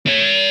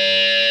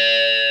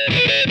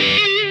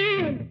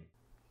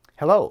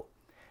Hello,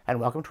 and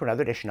welcome to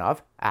another edition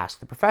of Ask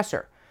the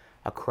Professor,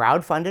 a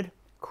crowd-funded,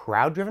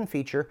 crowd-driven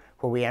feature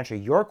where we answer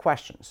your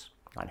questions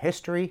on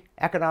history,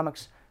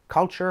 economics,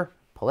 culture,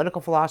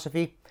 political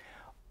philosophy,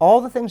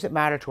 all the things that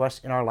matter to us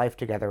in our life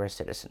together as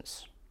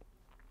citizens.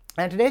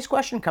 And today's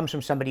question comes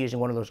from somebody using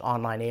one of those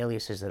online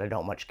aliases that I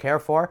don't much care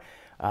for.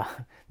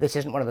 This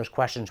isn't one of those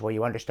questions where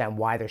you understand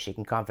why they're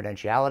seeking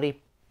confidentiality.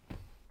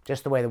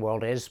 Just the way the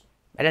world is.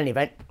 At any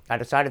event, I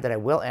decided that I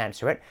will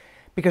answer it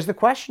because the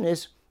question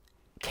is,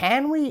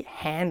 can we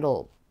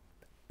handle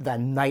the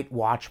night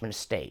watchman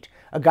state?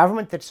 A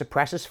government that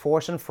suppresses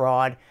force and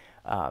fraud,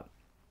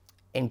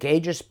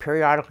 engages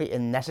periodically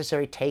in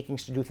necessary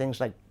takings to do things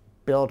like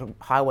build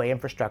highway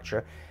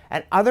infrastructure,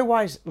 and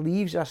otherwise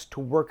leaves us to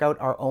work out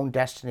our own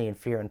destiny in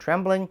fear and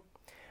trembling?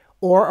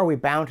 Or are we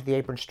bound to the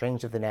apron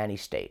strings of the nanny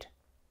state?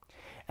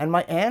 And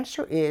my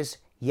answer is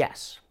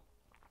yes.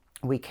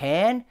 We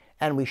can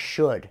and we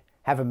should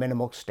have a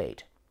minimal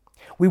state.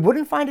 We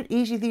wouldn't find it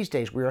easy these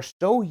days. We are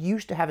so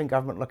used to having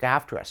government look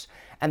after us.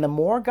 And the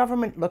more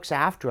government looks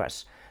after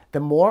us, the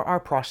more our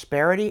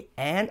prosperity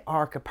and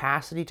our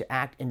capacity to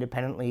act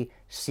independently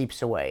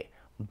seeps away.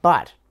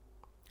 But,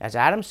 as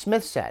Adam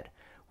Smith said,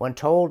 when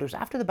told, it was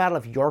after the Battle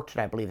of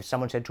Yorktown, I believe, that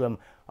someone said to him,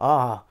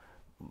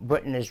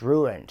 Britain is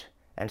ruined.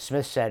 And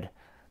Smith said,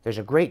 there's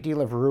a great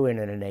deal of ruin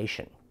in a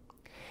nation.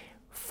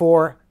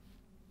 For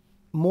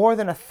more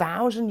than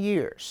 1,000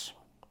 years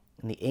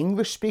in the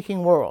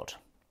English-speaking world,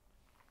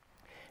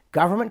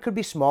 government could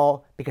be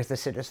small because the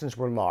citizens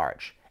were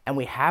large, and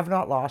we have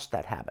not lost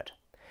that habit.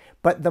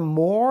 But the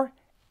more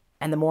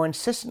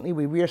insistently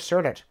we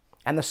reassert it,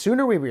 and the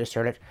sooner we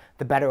reassert it,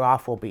 the better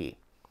off we'll be.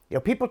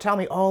 People tell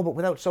me, but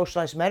without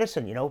socialized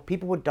medicine,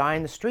 people would die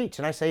in the streets.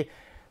 And I say,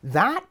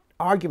 that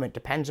argument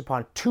depends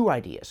upon two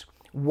ideas.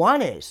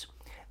 One is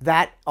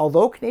that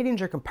although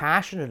Canadians are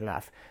compassionate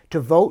enough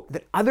to vote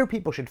that other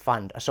people should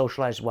fund a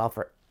socialized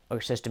welfare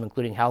system,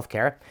 including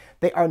healthcare,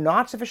 they are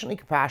not sufficiently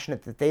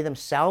compassionate that they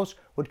themselves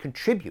would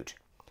contribute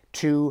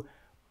to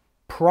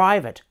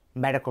private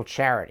medical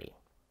charity.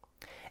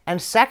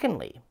 And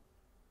secondly,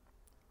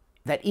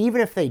 that even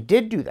if they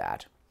did do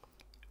that,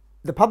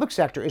 the public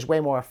sector is way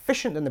more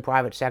efficient than the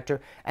private sector,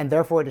 and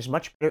therefore it is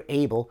much better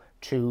able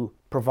to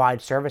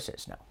provide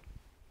services. Now,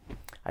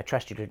 I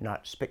trust you did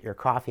not spit your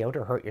coffee out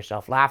or hurt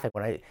yourself laughing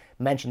when I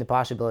mentioned the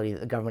possibility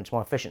that the government's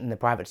more efficient than the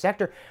private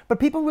sector.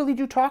 But people really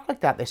do talk like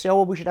that. They say,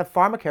 we should have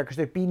pharmacare because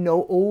there'd be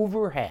no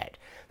overhead.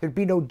 There'd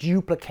be no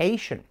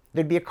duplication.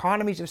 There'd be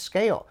economies of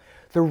scale.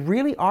 There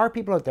really are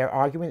people out there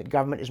arguing that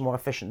government is more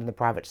efficient than the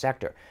private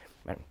sector.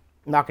 I'm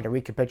not going to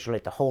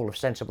recapitulate the whole of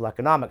sensible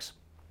economics,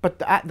 but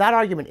that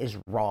argument is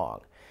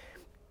wrong.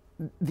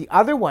 The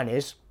other one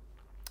is,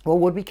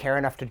 would we care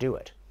enough to do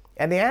it?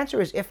 And the answer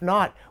is, if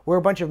not, we're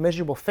a bunch of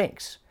miserable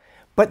finks.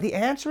 But the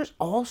answer is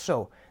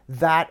also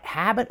that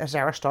habit, as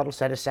Aristotle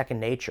said, is second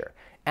nature.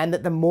 And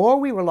that the more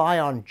we rely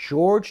on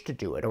George to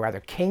do it, or rather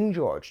King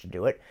George to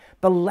do it,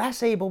 the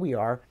less able we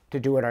are to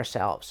do it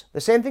ourselves. The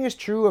same thing is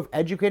true of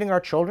educating our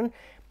children.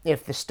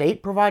 If the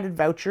state provided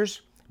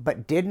vouchers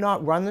but did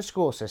not run the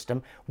school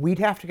system, we'd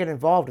have to get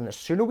involved. And the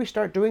sooner we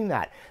start doing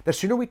that, the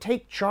sooner we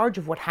take charge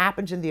of what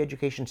happens in the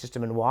education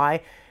system and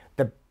why,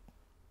 the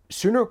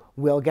sooner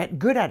we'll get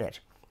good at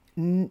it.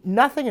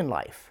 Nothing in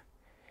life,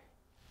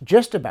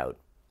 just about,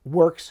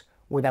 works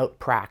without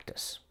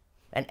practice.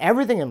 And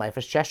everything in life,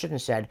 as Chesterton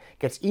said,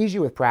 gets easier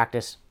with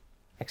practice,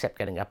 except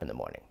getting up in the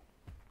morning.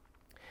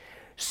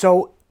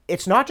 So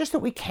it's not just that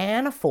we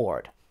can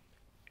afford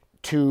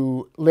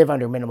to live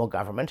under minimal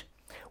government.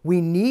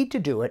 We need to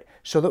do it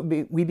so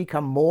that we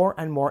become more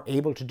and more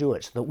able to do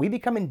it, so that we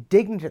become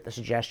indignant at the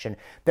suggestion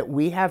that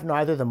we have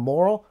neither the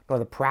moral nor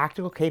the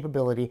practical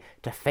capability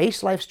to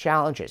face life's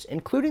challenges,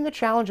 including the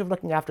challenge of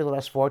looking after the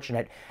less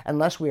fortunate,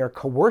 unless we are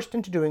coerced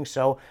into doing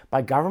so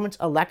by governments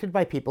elected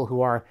by people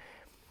who are,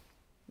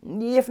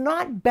 if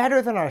not better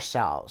than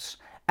ourselves,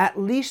 at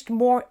least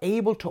more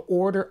able to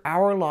order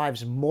our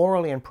lives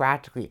morally and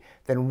practically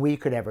than we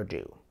could ever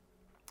do.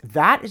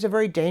 That is a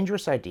very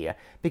dangerous idea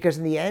because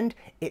in the end,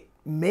 it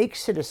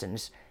makes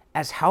citizens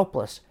as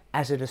helpless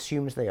as it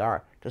assumes they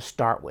are to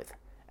start with.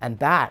 And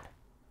that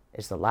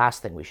is the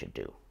last thing we should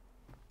do.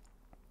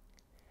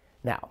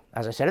 Now,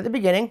 as I said at the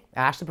beginning,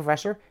 Ask the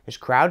Professor is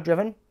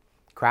crowd-driven,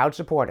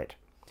 crowd-supported.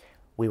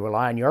 We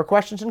rely on your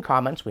questions and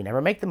comments. We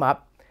never make them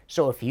up.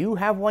 So if you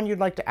have one you'd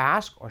like to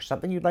ask or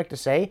something you'd like to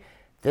say,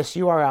 this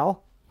URL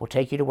will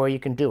take you to where you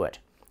can do it.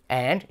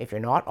 And if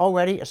you're not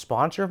already a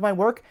sponsor of my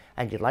work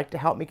and you'd like to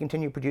help me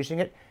continue producing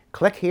it,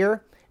 click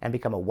here and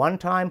become a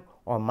one-time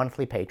or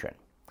monthly patron.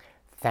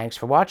 Thanks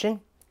for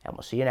watching, and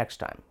we'll see you next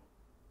time.